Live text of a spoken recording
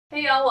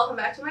Hey y'all, welcome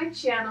back to my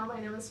channel.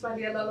 My name is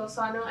Mariela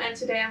Lozano and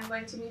today I'm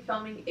going to be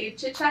filming a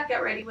chit chat,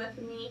 get ready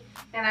with me,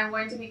 and I'm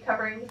going to be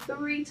covering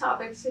 3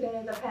 topics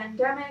today: the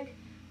pandemic,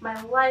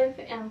 my life,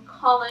 and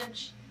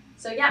college.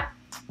 So yeah,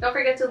 don't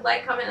forget to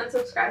like, comment, and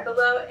subscribe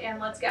below, and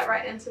let's get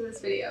right into this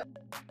video.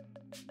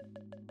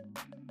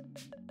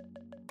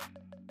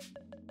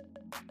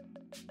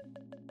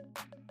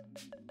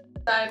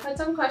 So I put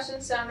some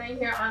questions down right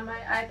here on my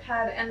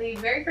iPad, and the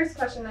very first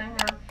question I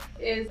have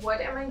is, what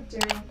am I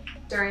doing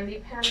during the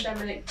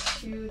pandemic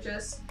to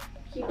just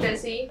keep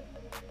busy?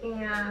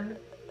 And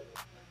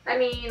I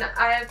mean,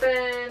 I've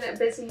been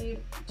busy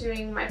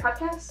doing my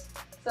podcast,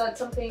 so that's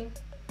something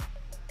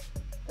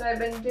that I've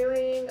been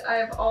doing.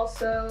 I've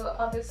also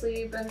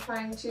obviously been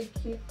trying to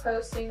keep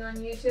posting on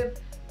YouTube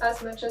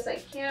as much as I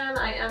can.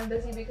 I am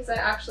busy because I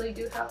actually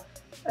do have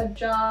a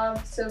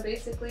job. So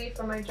basically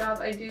for my job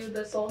I do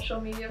the social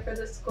media for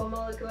the School of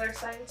Molecular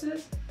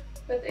Sciences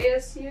with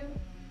ASU,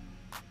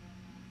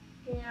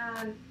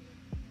 and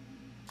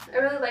I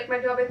really like my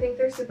job. I think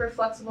they're super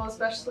flexible,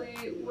 especially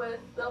with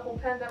the whole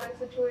pandemic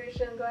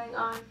situation going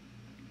on.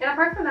 And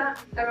apart from that,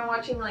 I've been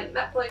watching like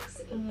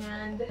Netflix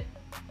and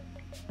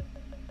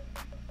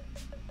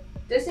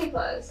Disney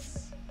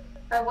Plus.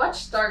 I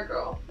watched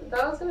Stargirl. I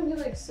thought it was gonna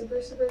be like super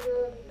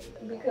good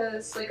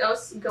because like I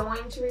was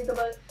going to read the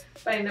book,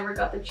 but I never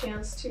got the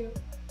chance to.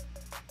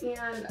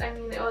 And I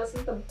mean, it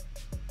wasn't the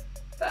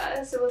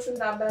best. It wasn't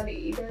that bad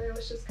either. It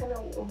was just kind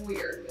of a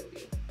weird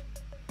movie.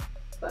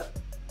 But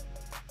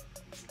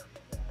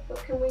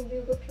what can we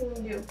do? What can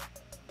we do?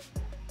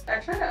 I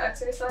try to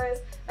exercise.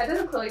 I did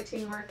a Chloe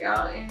teen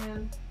workout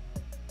and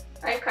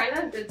I kind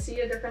of did see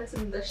a difference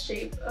in the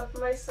shape of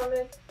my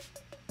stomach,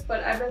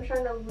 but I've been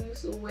trying to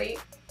lose weight,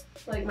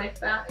 like my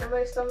fat in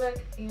my stomach,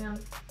 and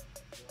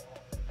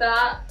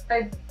that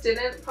I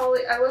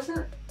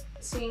wasn't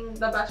seeing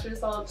the best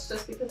results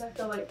just because I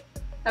feel like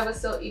I was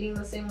still eating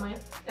the same way,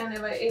 and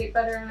if I ate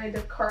better and I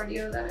did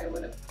cardio then I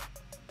would have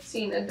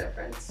seen a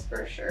difference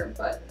for sure,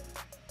 but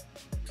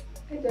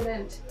I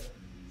didn't.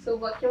 So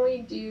what can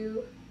we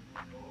do?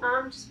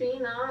 I'm just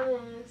being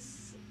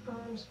honest.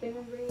 I'm just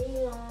being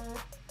real.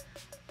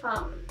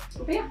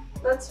 But yeah,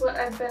 that's what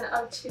I've been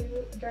up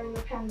to during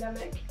the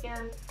pandemic.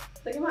 And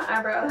look at my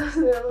eyebrows.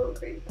 They're a little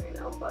crazy right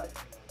now, but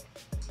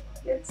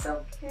it's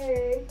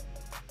okay.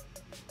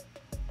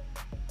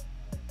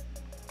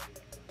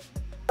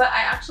 But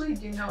I actually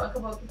do know a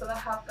couple of people that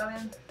have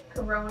gotten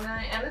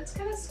corona, and it's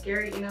kind of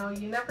scary, you know.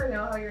 You never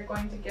know how you're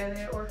going to get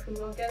it or who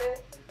will get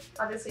it.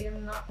 Obviously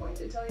I'm not going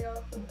to tell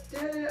y'all who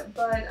did it,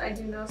 but I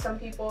do know some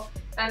people,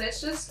 and it's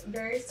just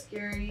very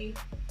scary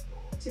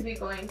to be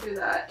going through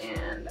that.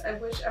 And I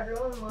wish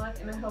everyone luck,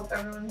 and I hope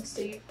everyone's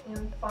safe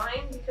and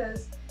fine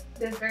because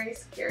it is very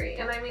scary.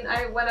 And I mean,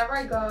 whenever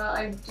I go out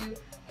I do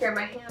carry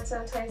my hand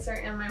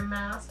sanitizer and my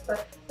mask,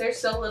 but there's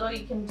so little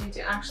you can do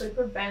to actually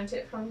prevent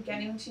it from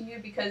getting to you,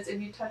 because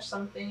if you touch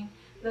something,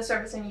 the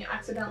surface, and you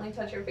accidentally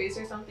touch your face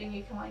or something,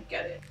 you can like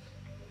get it.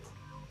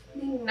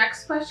 The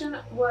next question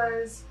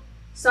was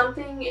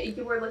something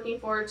you were looking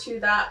forward to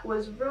that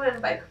was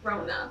ruined by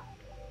corona.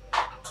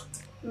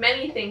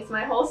 Many things.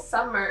 My whole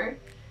summer.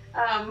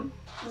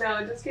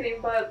 No, just kidding,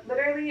 but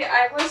literally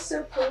I was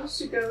supposed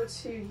to go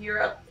to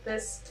Europe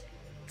this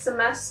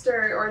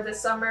semester or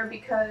this summer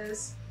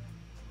because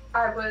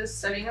I was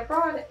studying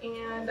abroad,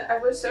 and I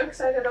was so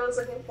excited. I was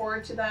looking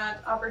forward to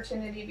that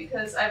opportunity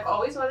because I've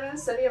always wanted to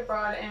study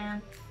abroad,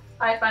 and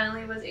I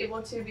finally was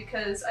able to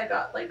because I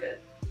got like a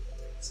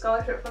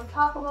scholarship from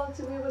TARTE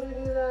to be able to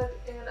do that,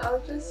 and I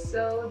was just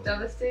so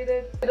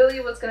devastated. Italy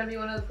was going to be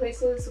one of the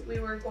places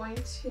we were going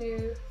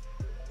to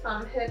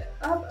hit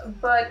up,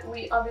 but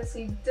we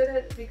obviously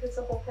didn't because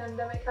the whole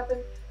pandemic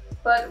happened.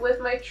 But with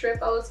my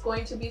trip I was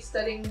going to be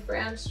studying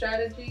brand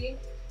strategy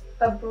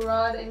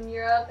abroad in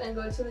Europe and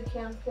go to the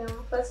Cannes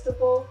Film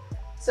Festival.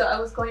 So I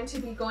was going to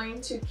be going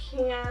to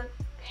Cannes,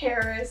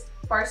 Paris,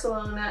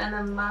 Barcelona, and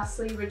then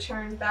lastly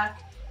return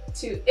back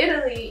to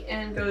Italy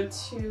and go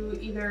to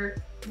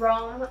either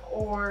Rome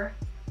or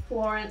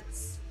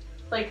Florence,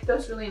 like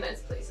those really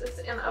nice places.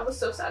 And I was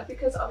so sad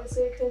because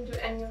obviously I couldn't do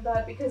any of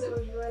that because it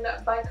was ruined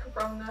by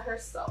Corona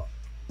herself.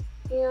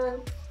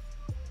 And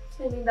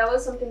I mean, that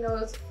was something I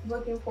was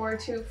looking forward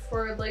to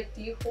for like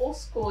the whole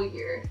school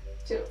year,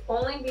 to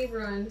only be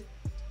ruined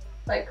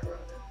by Corona.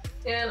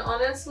 And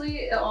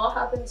honestly, it all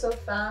happened so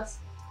fast,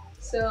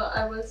 so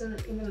I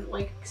wasn't even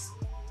like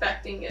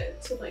expecting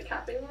it to like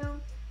happen, you know?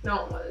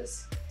 No one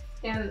was.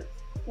 And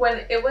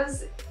when it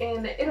was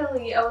in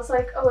Italy, I was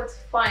like, oh, it's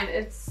fine,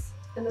 it's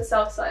in the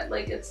south side,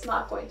 like it's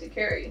not going to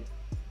carry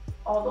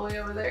all the way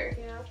over there,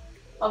 you know?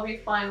 I'll be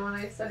fine when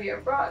I study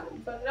abroad.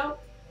 But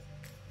nope,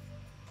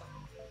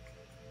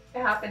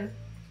 it happened,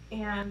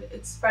 and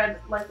it spread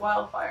like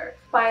wildfire.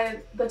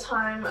 By the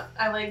time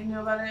I like knew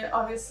about it,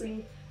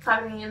 obviously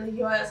happening in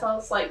the US, I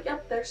was like,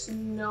 yep, there's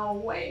no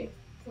way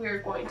we're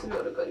going to be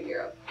able to go to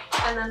Europe.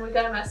 And then we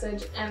got a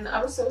message, and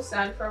I was so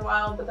sad for a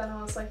while, but then I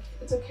was like,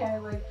 it's okay,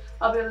 like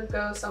I'll be able to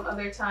go some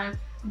other time.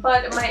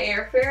 But my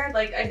airfare,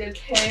 like I did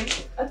pay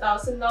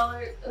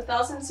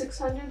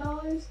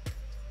 $1,600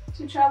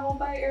 to travel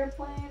by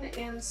airplane,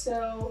 and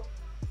so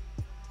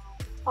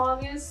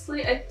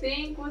obviously I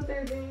think what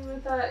they're doing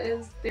with that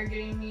is they're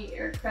giving me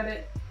air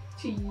credit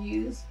to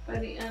use by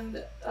the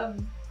end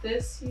of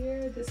this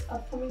year, this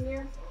upcoming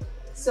year.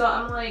 So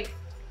I'm like,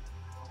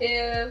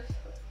 if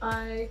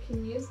I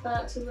can use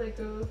that to like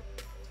go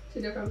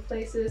to different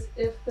places,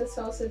 if this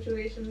whole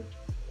situation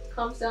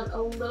calms down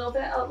a little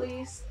bit at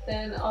least,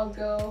 then I'll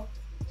go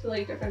to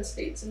like different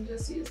states and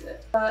just use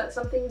it. But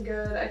something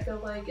good, I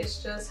feel like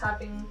it's just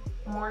having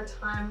more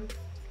time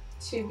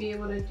to be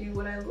able to do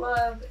what I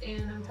love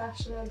and I'm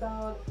passionate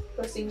about.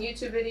 Posting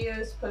YouTube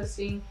videos,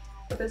 posting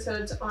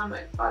episodes on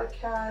my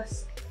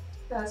podcast.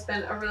 That has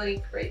been a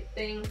really great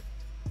thing.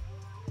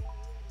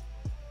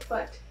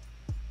 But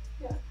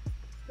yeah.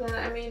 Then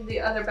I mean the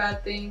other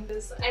bad thing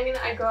is, I mean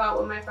I go out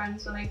with my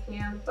friends when I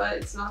can, but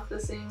it's not the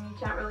same. You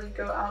can't really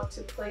go out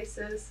to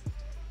places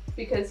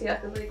because you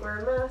have to like wear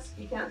a mask,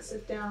 you can't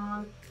sit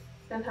down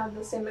and have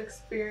the same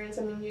experience.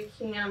 I mean you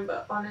can,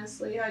 but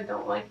honestly I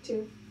don't like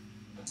to.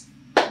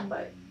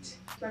 But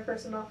my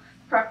personal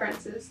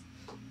preferences.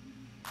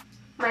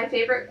 My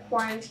favorite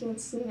quarantine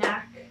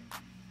snack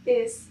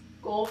is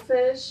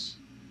goldfish.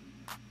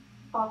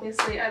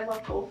 Obviously I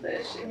love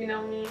goldfish, if you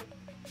know me.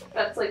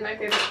 That's like my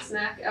favorite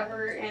snack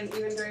ever, and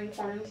even during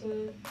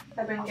quarantine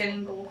I've been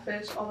getting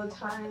goldfish all the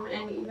time,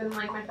 and even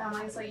like my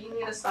family's like, you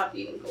need to stop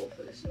eating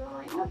goldfish, and I'm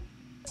like, no.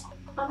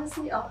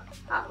 Honestly, I'll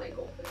have my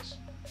goldfish.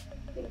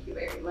 Thank you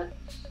very much.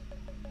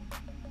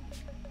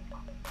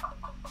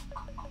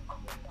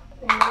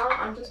 And now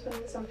I'm just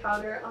putting some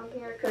powder on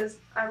here because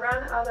I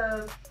ran out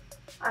of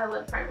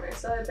eyelid primer,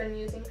 so I've been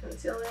using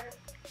concealer.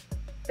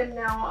 And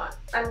now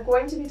I'm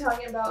going to be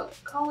talking about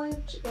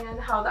college and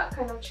how that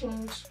kind of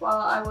changed while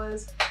I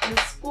was in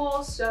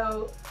school.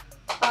 So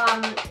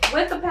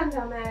with the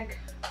pandemic,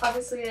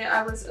 obviously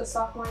I was a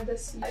sophomore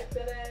this year. I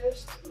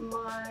finished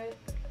my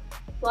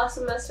last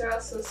semester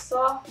as a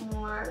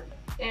sophomore,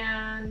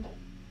 and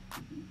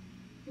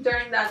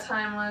during that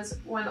time was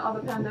when all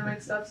the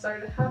pandemic stuff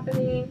started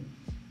happening.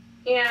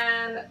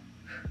 And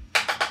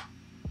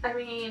I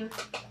mean,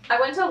 I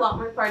went to a lot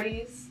more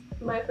parties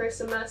my first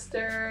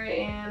semester,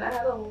 and I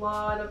had a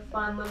lot of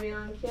fun living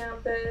on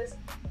campus.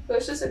 It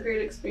was just a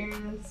great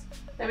experience.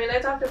 I mean, I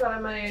talked about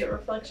in my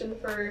reflection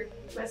for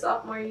my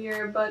sophomore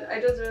year, but I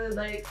just really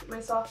liked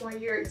my sophomore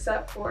year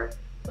except for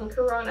when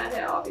Corona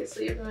hit.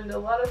 Obviously, I ruined a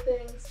lot of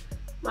things.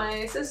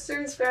 My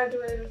sisters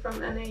graduated from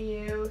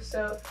NAU,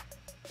 so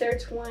they're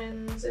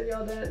twins if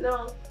y'all didn't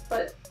know,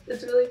 but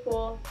it's really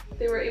cool.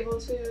 They were able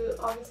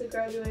to obviously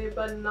graduate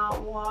but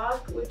not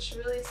walk, which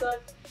really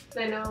sucked.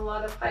 And I know a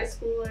lot of high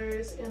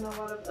schoolers and a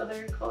lot of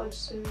other college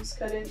students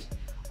couldn't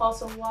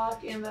also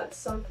walk, and that's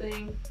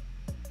something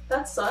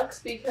that sucks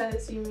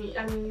because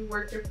you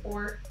worked your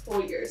 4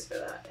 full years for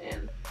that,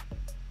 and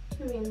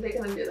I mean they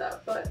couldn't do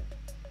that. But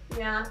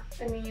yeah,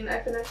 I mean I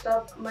finished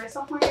up my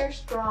sophomore year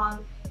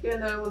strong even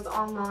though it was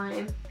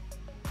online.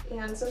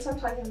 And since I'm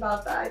talking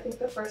about that, I think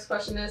the first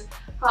question is,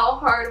 how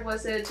hard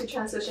was it to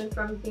transition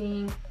from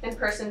being in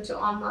person to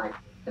online?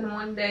 And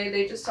one day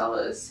they just tell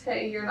us,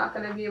 hey, you're not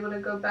going to be able to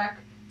go back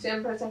to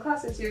in-person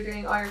classes, you're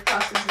doing all your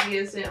classes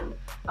via Zoom.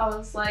 I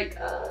was like,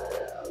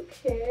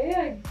 okay,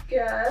 I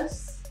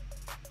guess.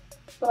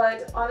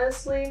 But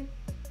honestly,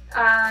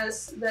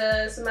 as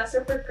the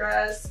semester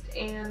progressed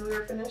and we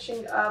were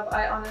finishing up,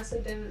 I honestly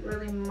didn't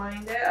really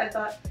mind it. I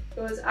thought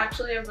it was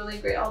actually a really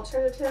great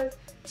alternative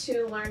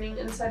to learning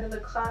inside of the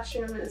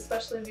classroom,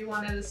 especially if you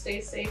wanted to stay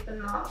safe and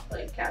not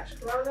like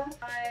catch Corona.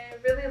 I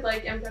really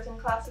like in-person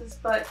classes,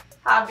 but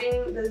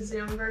having the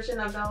Zoom version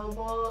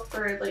available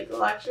for like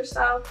lecture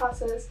style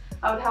classes,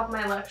 I would have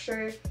my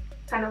lecture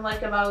kind of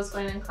like if I was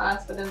going in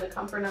class but in the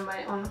comfort of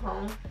my own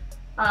home.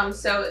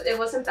 So it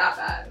wasn't that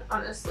bad,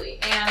 honestly.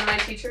 And my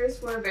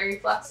teachers were very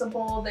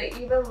flexible. They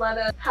even let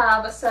us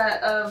have a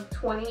set of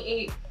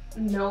 28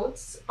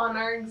 notes on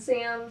our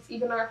exams.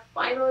 Even our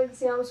final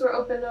exams were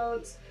open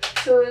notes.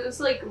 So it was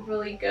like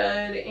really good,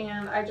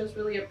 and I just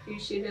really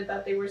appreciated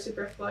that they were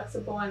super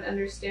flexible and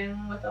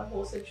understanding with the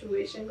whole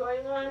situation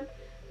going on.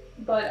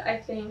 But I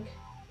think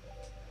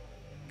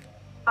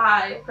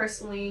I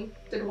personally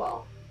did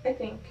well. I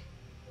think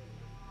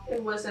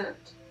it wasn't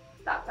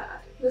that bad.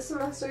 This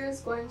semester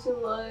is going to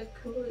look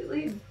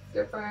completely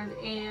different,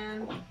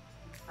 and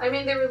I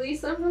mean they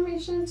released the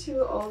information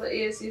to all the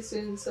ASU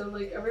students, so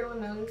like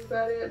everyone knows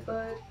about it,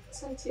 but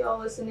since y'all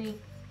listening,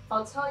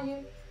 I'll tell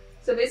you.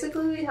 So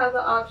basically we have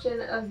the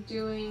option of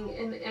doing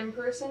an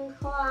in-person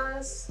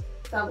class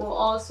that will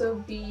also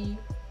be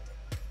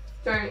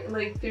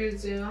through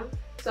Zoom.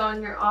 So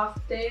on your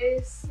off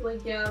days,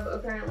 like you have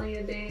apparently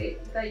a day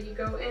that you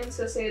go in,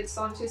 so say it's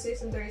on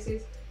Tuesdays and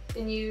Thursdays,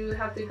 and you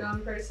have to go in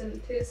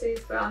person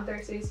Tuesdays, but on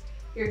Thursdays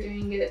you're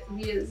doing it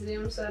via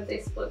Zoom, so that they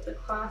split the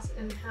class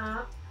in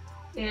half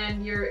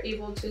and you're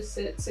able to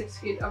sit 6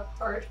 feet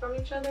apart from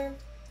each other.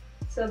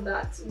 So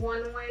that's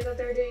one way that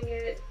they're doing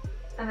it.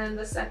 And then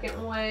the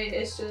second way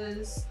is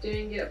just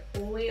doing it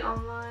fully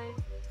online.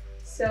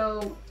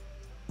 So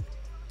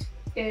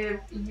if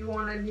you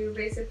want to do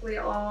basically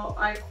all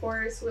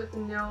iCourse with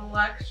no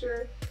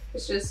lecture,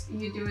 it's just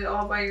you do it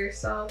all by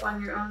yourself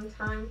on your own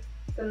time,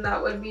 then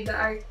that would be the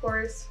eye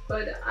course.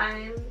 But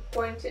I'm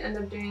going to end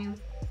up doing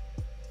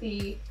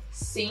the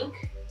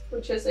sync,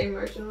 which is a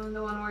immersion one,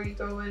 the one where you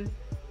go in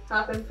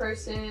half in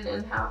person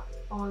and half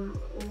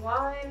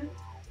online,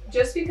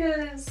 just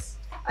because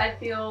I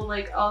feel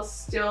like I'll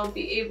still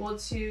be able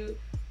to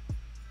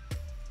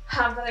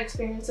have that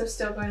experience of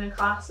still going to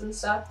class and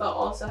stuff, but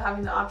also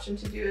having the option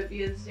to do it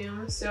via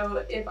Zoom.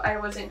 So if I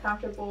wasn't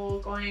comfortable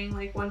going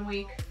like 1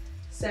 week,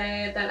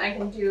 say, then I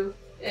can do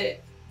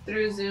it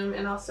through Zoom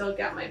and I'll still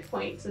get my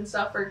points and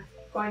stuff for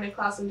going to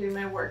class and doing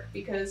my work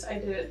because I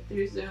did it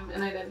through Zoom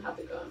and I didn't have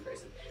to go in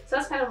person. So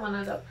that's kind of one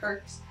of the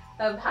perks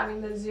of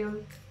having the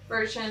Zoom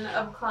version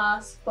of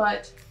class.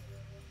 But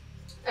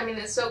I mean,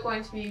 it's still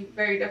going to be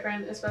very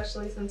different,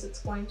 especially since it's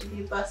going to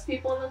be less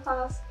people in the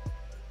class.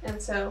 And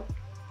so,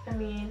 I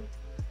mean,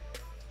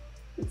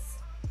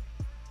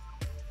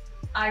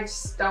 I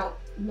just don't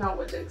know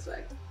what to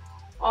expect.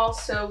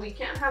 Also, we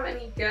can't have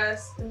any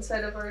guests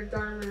inside of our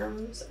dorm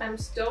rooms. I'm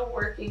still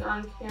working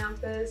on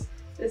campus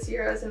this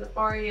year as an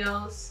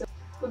REL. So,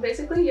 but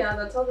basically, yeah,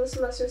 that's how the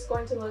semester is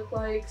going to look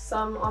like.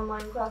 Some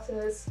online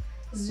classes,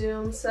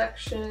 Zoom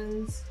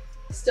sections,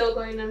 still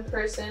going in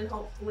person,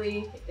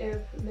 hopefully, if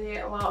they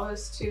allow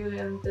us to,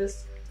 and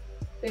this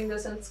thing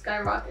doesn't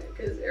skyrocket,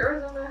 because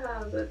Arizona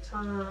has a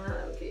ton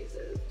of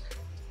cases.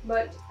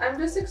 But I'm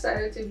just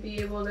excited to be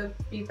able to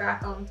be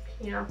back on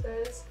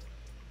campus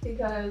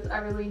because I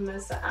really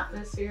miss the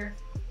atmosphere.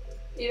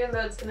 Even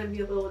though it's going to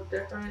be a little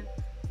different,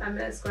 I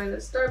miss going to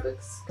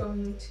Starbucks,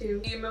 going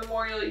to the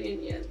Memorial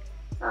Union,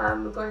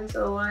 going to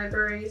the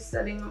library,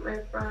 studying with my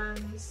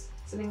friends,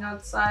 sitting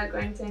outside,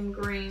 going to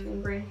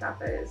Ingrain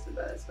Cafe is the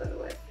best, by the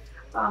way.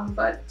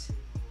 But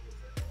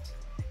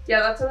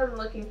yeah, that's what I'm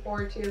looking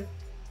forward to.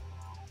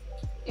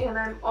 And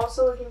I'm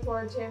also looking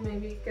forward to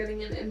maybe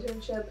getting an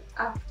internship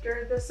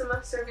after this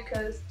semester,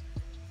 because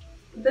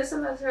this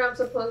semester I'm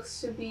supposed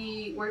to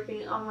be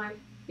working on my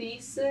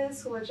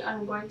thesis, which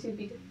I'm going to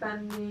be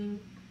defending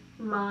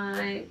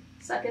my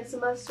second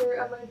semester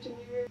of my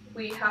junior year.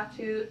 We have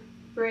to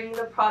bring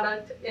the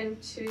product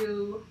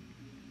into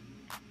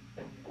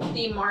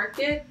the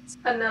market.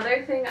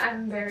 Another thing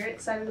I'm very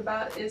excited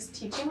about is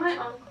teaching my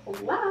own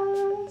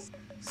class.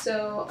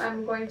 So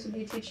I'm going to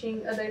be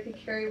teaching a Diaper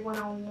Carry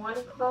 101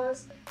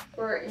 class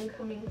for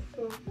incoming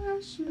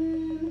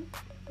freshmen.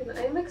 And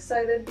I'm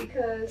excited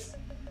because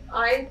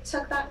I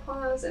took that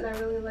class and I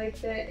really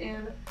liked it,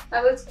 and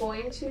I was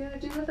going to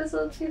do the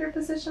facilitator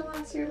position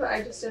last year, but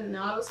I just didn't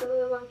know I was going to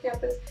live on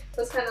campus. It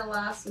was kind of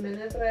last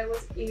minute that I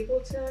was able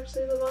to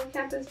actually live on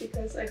campus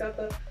because I got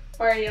the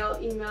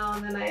REL email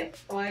and then I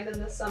applied in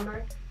the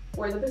summer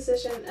for the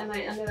position and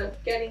I ended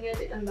up getting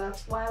it, and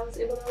that's why I was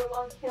able to live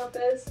on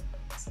campus.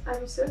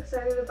 I'm so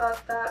excited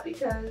about that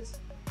because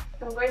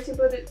I'm going to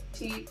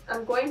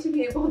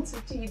be able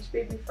to teach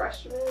baby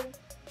freshmen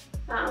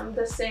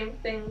the same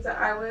things that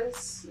I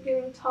was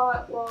getting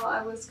taught while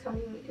I was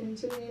coming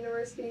into the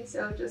university.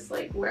 So just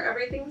like where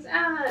everything's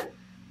at,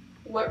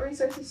 what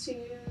resources to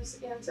use,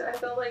 and so I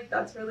feel like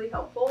that's really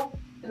helpful,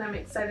 and I'm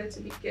excited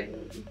to be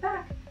giving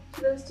back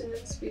to those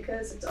students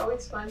because it's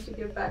always fun to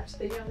give back to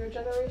the younger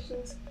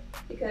generations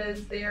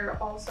because they are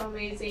also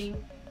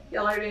amazing.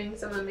 Y'all are doing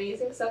some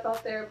amazing stuff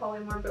out there, probably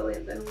more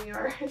brilliant than we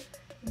are,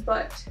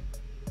 but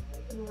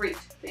great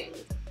things.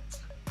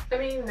 I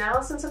mean,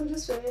 now since I'm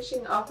just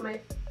finishing off my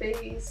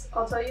phase,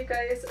 I'll tell you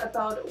guys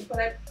about what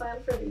I plan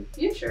for the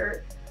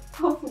future.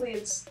 Hopefully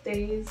it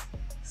stays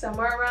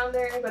somewhere around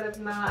there, but if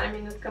not, I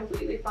mean, it's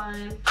completely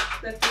fine.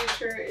 The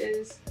future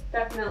is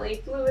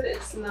definitely fluid.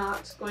 It's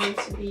not going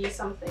to be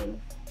something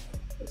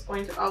that's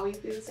going to always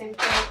be the same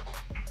thing.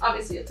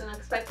 Obviously, it's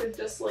unexpected,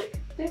 just like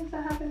things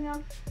that happen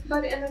now.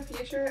 But in the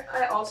future,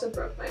 I also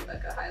broke my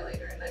Becca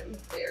highlighter, and I'm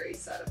very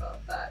sad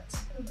about that.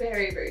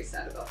 Very, very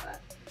sad about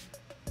that.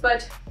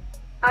 But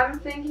I'm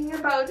thinking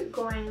about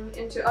going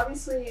into,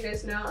 obviously you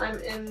guys know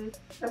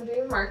I'm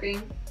doing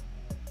marketing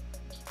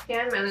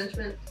and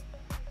management.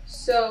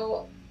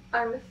 So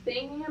I'm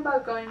thinking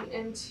about going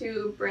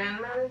into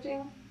brand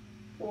managing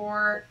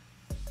for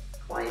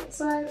client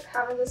side.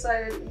 Haven't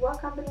decided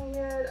what company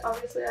yet.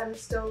 Obviously I'm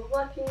still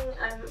looking.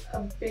 I'm a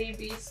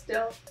baby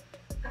still.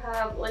 I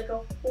have like a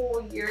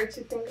whole year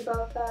to think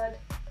about that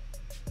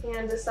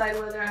and decide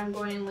whether I'm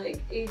going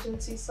like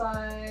agency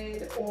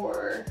side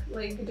or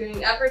like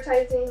doing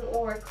advertising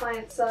or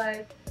client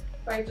side,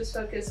 or I just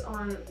focus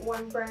on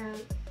one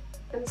brand.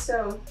 And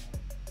so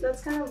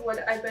that's kind of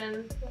what I've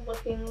been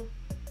looking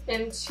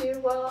into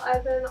while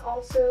I've been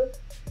also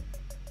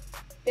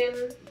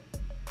in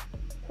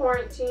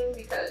quarantine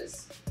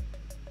because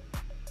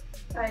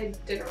I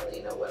didn't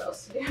really know what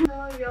else to do.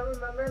 So y'all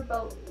remember,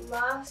 but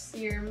last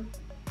year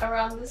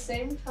around the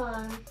same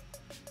time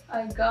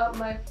I got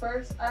my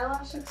first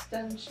eyelash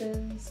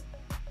extensions,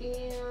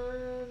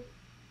 and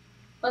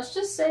let's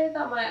just say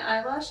that my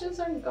eyelashes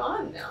are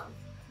gone now.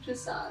 which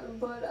is sad,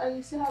 but I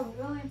used to have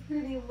really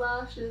pretty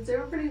lashes. They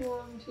were pretty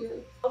long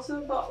too.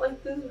 Also bought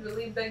like this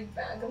really big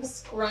bag of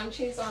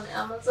scrunchies on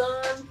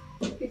Amazon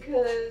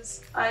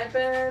because I've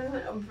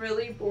been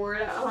really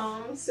bored at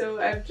home,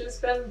 so I've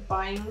just been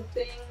buying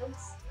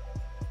things.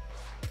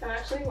 I'm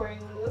actually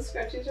wearing one of those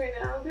scrunchies right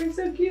now. They're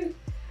so cute.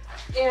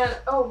 And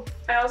oh,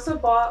 I also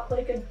bought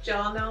like a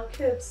gel nail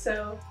kit,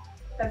 so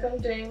I've been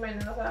doing my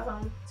nails at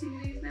home. See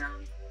these now?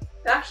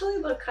 They actually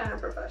look kind of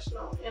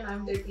professional and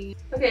I'm digging.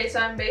 Okay, so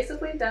I'm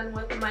basically done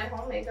with my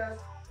whole makeup.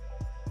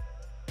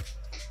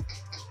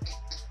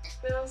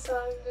 Now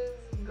so I'm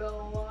just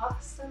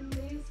glossing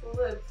these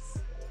lips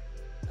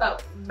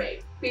up,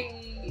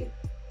 baby.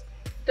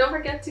 Don't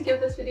forget to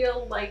give this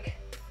video a like,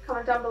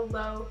 comment down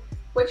below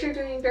what you're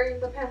doing during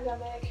the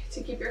pandemic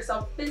to keep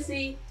yourself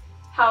busy,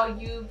 how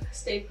you've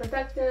stayed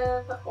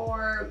productive,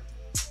 or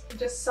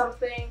just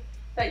something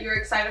that you're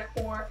excited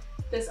for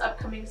this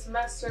upcoming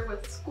semester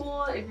with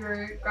school. If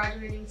you're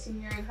graduating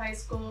senior in high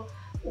school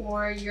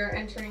or you're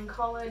entering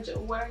college,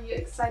 what are you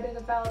excited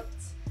about?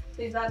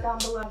 Leave that down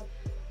below.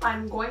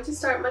 I'm going to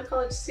start my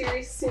college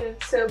series soon,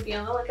 so be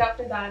on the lookout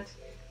for that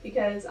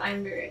because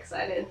I'm very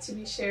excited to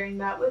be sharing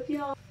that with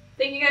y'all.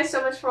 Thank you guys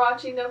so much for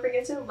watching. Don't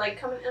forget to like,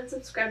 comment, and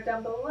subscribe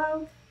down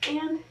below.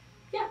 And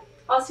yeah,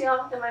 I'll see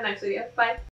y'all in my next video. Bye!